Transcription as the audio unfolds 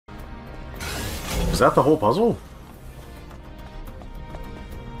that the whole puzzle?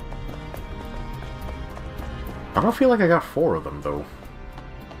 I don't feel like I got 4 of them, though.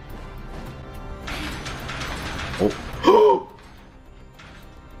 Oh.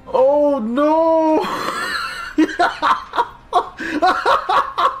 Oh, no!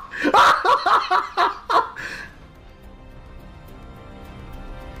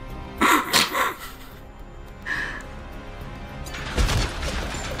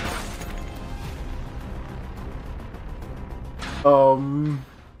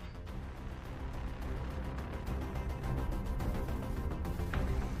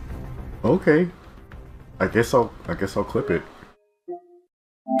 Okay. I guess I'll clip it.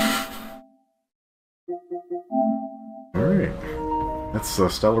 Alright. That's a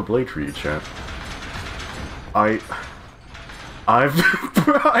stellar blade for you, chat. I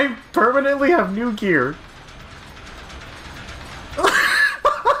permanently have new gear.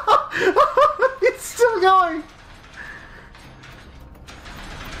 It's still going!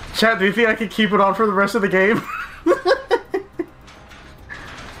 Chat, do you think I can keep it on for the rest of the game?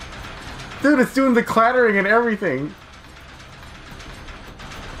 Dude, it's doing the clattering and everything.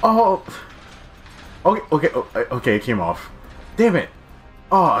 Oh. Okay, it came off. Damn it.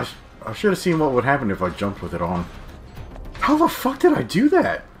 Oh, I should have seen what would happen if I jumped with it on. How the fuck did I do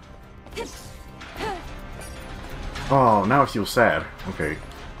that? Oh, now I feel sad. Okay.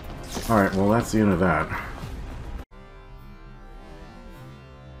 Alright, well that's the end of that.